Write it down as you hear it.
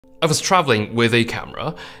I was traveling with a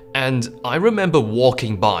camera, and I remember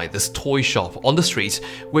walking by this toy shop on the street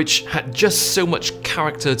which had just so much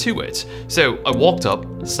character to it. So I walked up,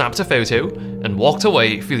 snapped a photo, and walked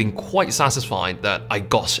away feeling quite satisfied that I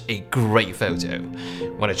got a great photo.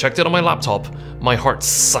 When I checked it on my laptop, my heart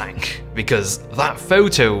sank because that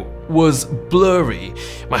photo was blurry.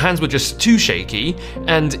 My hands were just too shaky,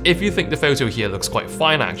 and if you think the photo here looks quite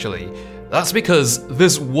fine actually, that's because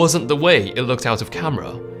this wasn't the way it looked out of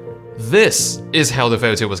camera. This is how the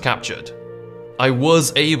photo was captured. I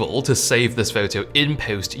was able to save this photo in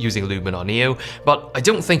post using Luminar Neo, but I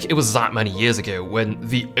don't think it was that many years ago when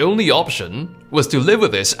the only option was to live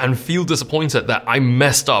with this and feel disappointed that I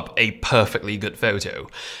messed up a perfectly good photo.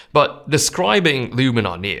 But describing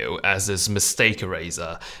Luminar Neo as this mistake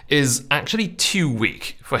eraser is actually too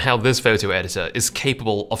weak for how this photo editor is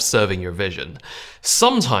capable of serving your vision.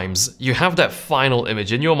 Sometimes you have that final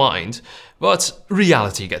image in your mind, but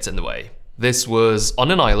reality gets in the way. This was on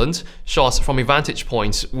an island, shot from a vantage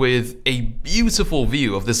point with a beautiful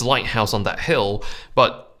view of this lighthouse on that hill,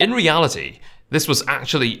 but in reality, this was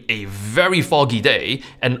actually a very foggy day,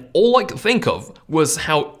 and all I could think of was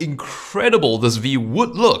how incredible this view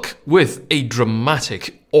would look with a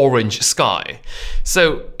dramatic orange sky.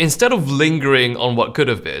 So instead of lingering on what could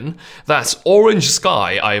have been, that orange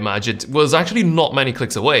sky, I imagined, was actually not many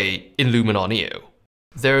clicks away in Luminar Neo.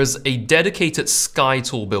 There's a dedicated sky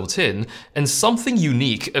tool built in, and something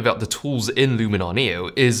unique about the tools in Luminar Neo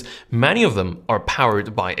is many of them are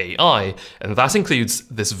powered by AI, and that includes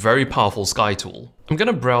this very powerful sky tool. I'm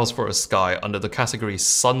gonna browse for a sky under the category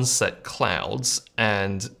Sunset Clouds,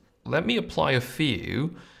 and let me apply a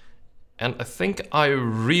few. And I think I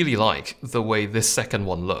really like the way this second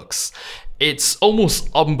one looks. It's almost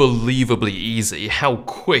unbelievably easy how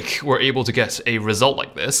quick we're able to get a result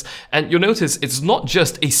like this, and you'll notice it's not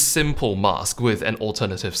just a simple mask with an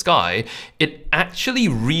alternative sky, it actually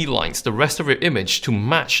relights the rest of your image to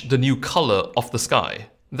match the new color of the sky.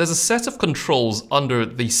 There's a set of controls under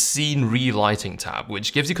the Scene Relighting tab,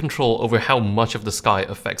 which gives you control over how much of the sky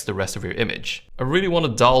affects the rest of your image. I really want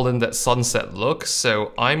to dial in that sunset look,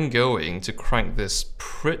 so I'm going to crank this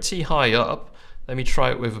pretty high up. Let me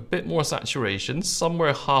try it with a bit more saturation.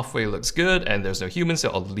 Somewhere halfway looks good, and there's no human, so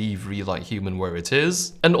I'll leave Relight Human where it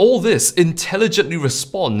is. And all this intelligently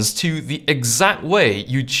responds to the exact way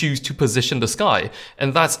you choose to position the sky,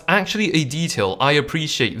 and that's actually a detail I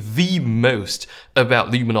appreciate the most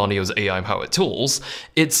about Luminar Neo's AI-powered tools.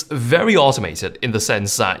 It's very automated in the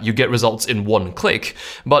sense that you get results in one click,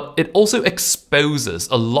 but it also exposes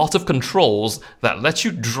a lot of controls that let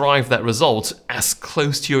you drive that result as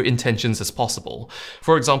close to your intentions as possible.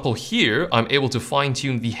 For example, here I'm able to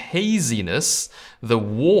fine-tune the haziness, the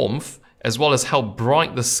warmth, as well as how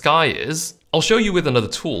bright the sky is. I'll show you with another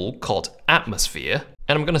tool called Atmosphere,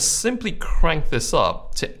 and I'm going to simply crank this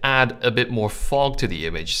up to add a bit more fog to the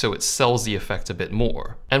image so it sells the effect a bit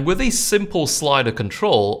more. And with a simple slider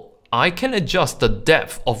control, I can adjust the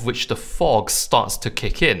depth of which the fog starts to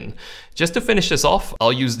kick in. Just to finish this off,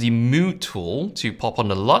 I'll use the Mood tool to pop on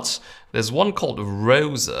the LUT. There's one called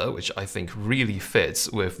Rosa, which I think really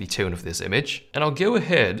fits with the tone of this image. And I'll go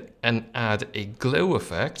ahead and add a glow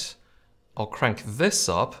effect. I'll crank this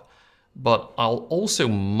up, but I'll also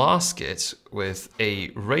mask it with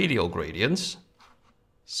a radial gradient.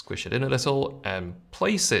 Squish it in a little and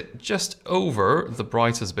place it just over the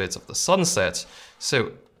brightest bits of the sunset,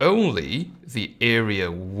 so only the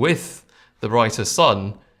area with the brightest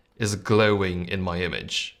sun is glowing in my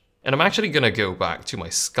image. And I'm actually going to go back to my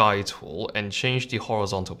sky tool and change the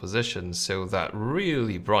horizontal position so that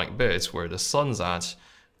really bright bit where the sun's at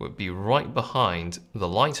would be right behind the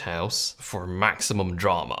lighthouse for maximum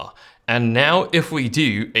drama. And now if we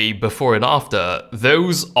do a before and after,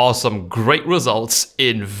 those are some great results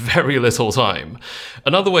in very little time.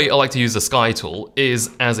 Another way I like to use the sky tool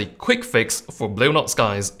is as a quick fix for blown out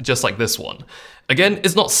skies just like this one. Again,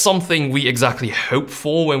 it's not something we exactly hope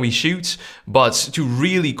for when we shoot, but to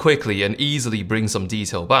really quickly and easily bring some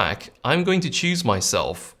detail back, I'm going to choose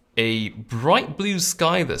myself a bright blue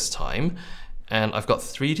sky this time, and I've got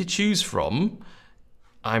 3 to choose from.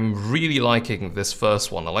 I'm really liking this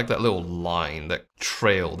first one. I like that little line, that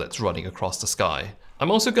trail that's running across the sky.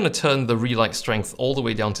 I'm also going to turn the relight strength all the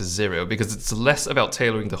way down to 0 because it's less about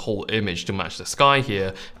tailoring the whole image to match the sky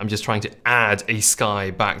here. I'm just trying to add a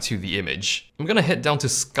sky back to the image. I'm going to head down to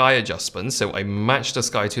sky adjustment so I match the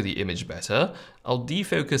sky to the image better. I'll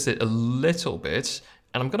defocus it a little bit,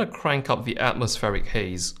 and I'm going to crank up the atmospheric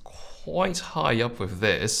haze quite high up with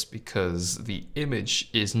this because the image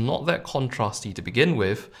is not that contrasty to begin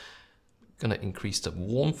with. I'm gonna increase the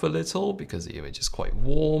warmth a little because the image is quite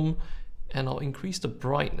warm, and I'll increase the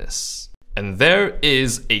brightness. And there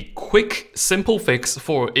is a quick, simple fix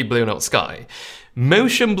for a blown out sky.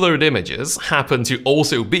 Motion blurred images happen to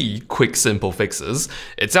also be quick, simple fixes.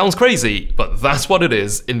 It sounds crazy, but that's what it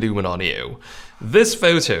is in Luminar Neo. This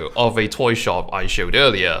photo of a toy shop I showed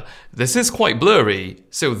earlier, this is quite blurry,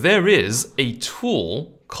 so there is a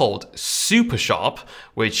tool called Super Sharp,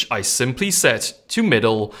 which I simply set to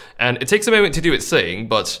middle, and it takes a moment to do its thing,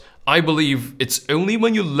 but I believe it's only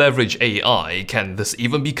when you leverage AI can this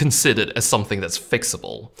even be considered as something that's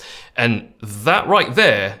fixable. And that right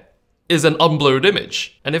there is an unblurred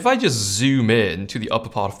image. And if I just zoom in to the upper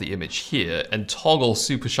part of the image here and toggle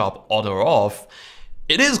Super Sharp on or off,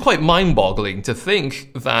 it is quite mind-boggling to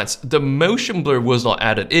think that the motion blur was not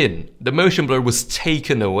added in. The motion blur was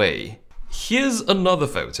taken away. Here's another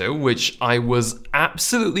photo which I was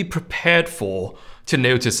absolutely prepared for to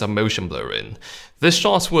notice some motion blur in. This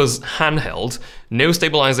shot was handheld, no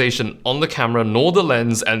stabilization on the camera nor the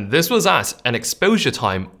lens, and this was at an exposure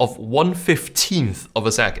time of 1/15th of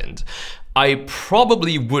a second. I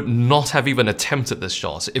probably would not have even attempted this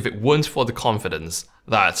shot if it weren't for the confidence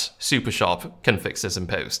that Super Sharp can fix this in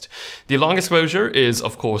post. The long exposure is,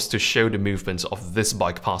 of course, to show the movement of this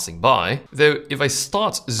bike passing by, though if I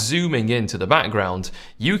start zooming into the background,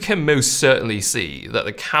 you can most certainly see that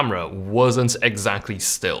the camera wasn't exactly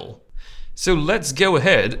still. So let's go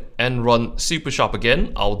ahead and run Super Sharp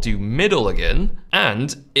again. I'll do middle again,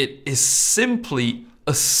 and it is simply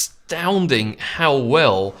astounding how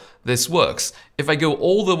well this works. If I go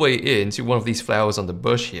all the way into one of these flowers on the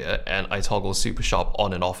bush here and I toggle Super Sharp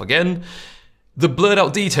on and off again, the blurred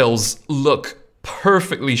out details look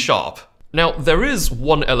perfectly sharp. Now, there is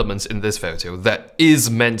one element in this photo that is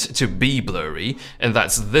meant to be blurry, and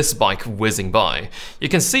that's this bike whizzing by. You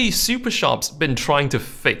can see Super Sharp's been trying to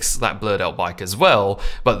fix that blurred out bike as well,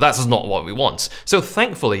 but that's not what we want. So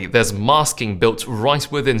thankfully, there's masking built right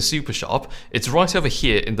within Super Sharp. It's right over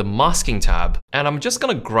here in the masking tab, and I'm just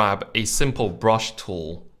gonna grab a simple brush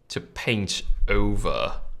tool to paint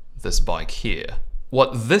over this bike here.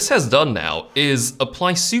 What this has done now is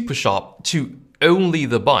apply Super Sharp to only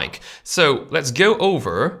the bike. So let's go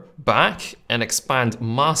over, back, and expand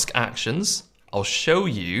mask actions. I'll show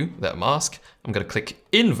you that mask. I'm gonna click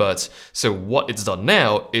invert. So what it's done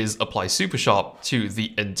now is apply Super Sharp to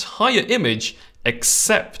the entire image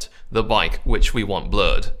except the bike, which we want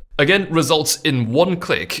blurred. Again, results in one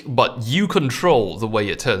click, but you control the way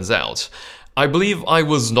it turns out. I believe I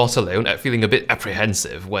was not alone at feeling a bit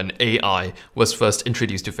apprehensive when AI was first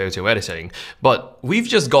introduced to photo editing, but we've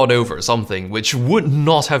just gone over something which would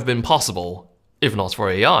not have been possible if not for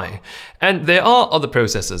AI. And there are other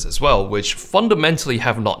processes as well which fundamentally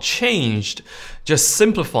have not changed, just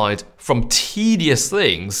simplified from tedious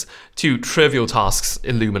things to trivial tasks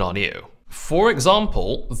in Luminar Neo. For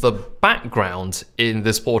example, the background in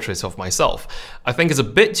this portrait of myself, I think is a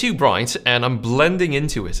bit too bright and I'm blending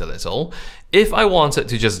into it a little. If I wanted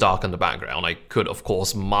to just darken the background, I could of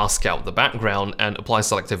course mask out the background and apply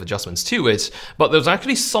selective adjustments to it, but there's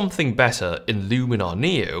actually something better in Luminar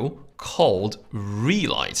Neo called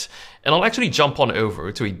Relight. And I'll actually jump on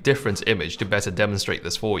over to a different image to better demonstrate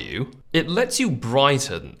this for you. It lets you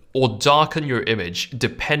brighten or darken your image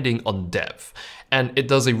depending on depth. And it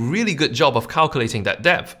does a really good job of calculating that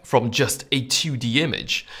depth from just a 2D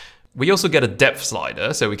image. We also get a depth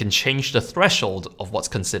slider, so we can change the threshold of what's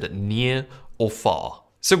considered near or far.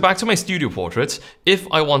 So back to my studio portrait, if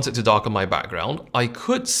I wanted to darken my background, I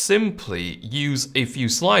could simply use a few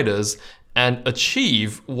sliders and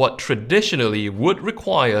achieve what traditionally would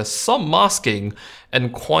require some masking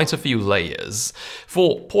and quite a few layers.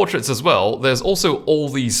 For portraits as well, there's also all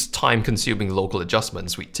these time-consuming local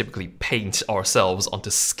adjustments. We typically paint ourselves onto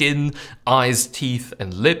skin, eyes, teeth,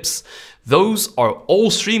 and lips. Those are all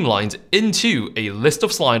streamlined into a list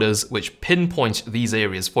of sliders which pinpoint these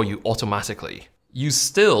areas for you automatically. You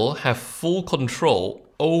still have full control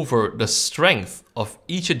over the strength of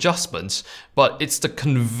each adjustment, but it's the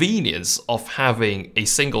convenience of having a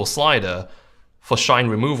single slider for shine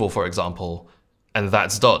removal, for example, and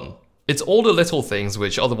that's done. It's all the little things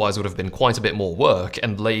which otherwise would have been quite a bit more work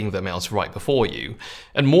and laying them out right before you.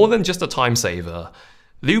 And more than just a time saver,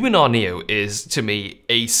 Luminar Neo is, to me,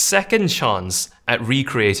 a second chance at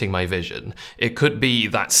recreating my vision. It could be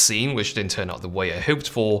that scene which didn't turn out the way I hoped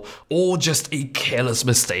for, or just a careless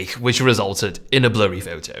mistake which resulted in a blurry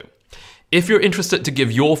photo. If you're interested to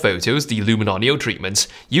give your photos the Luminar Neo treatment,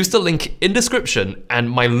 use the link in description and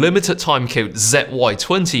my limited time code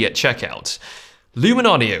ZY20 at checkout.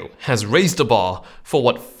 Luminar Neo has raised the bar for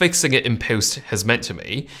what fixing it in post has meant to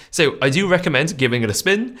me, so I do recommend giving it a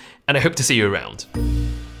spin, and I hope to see you around.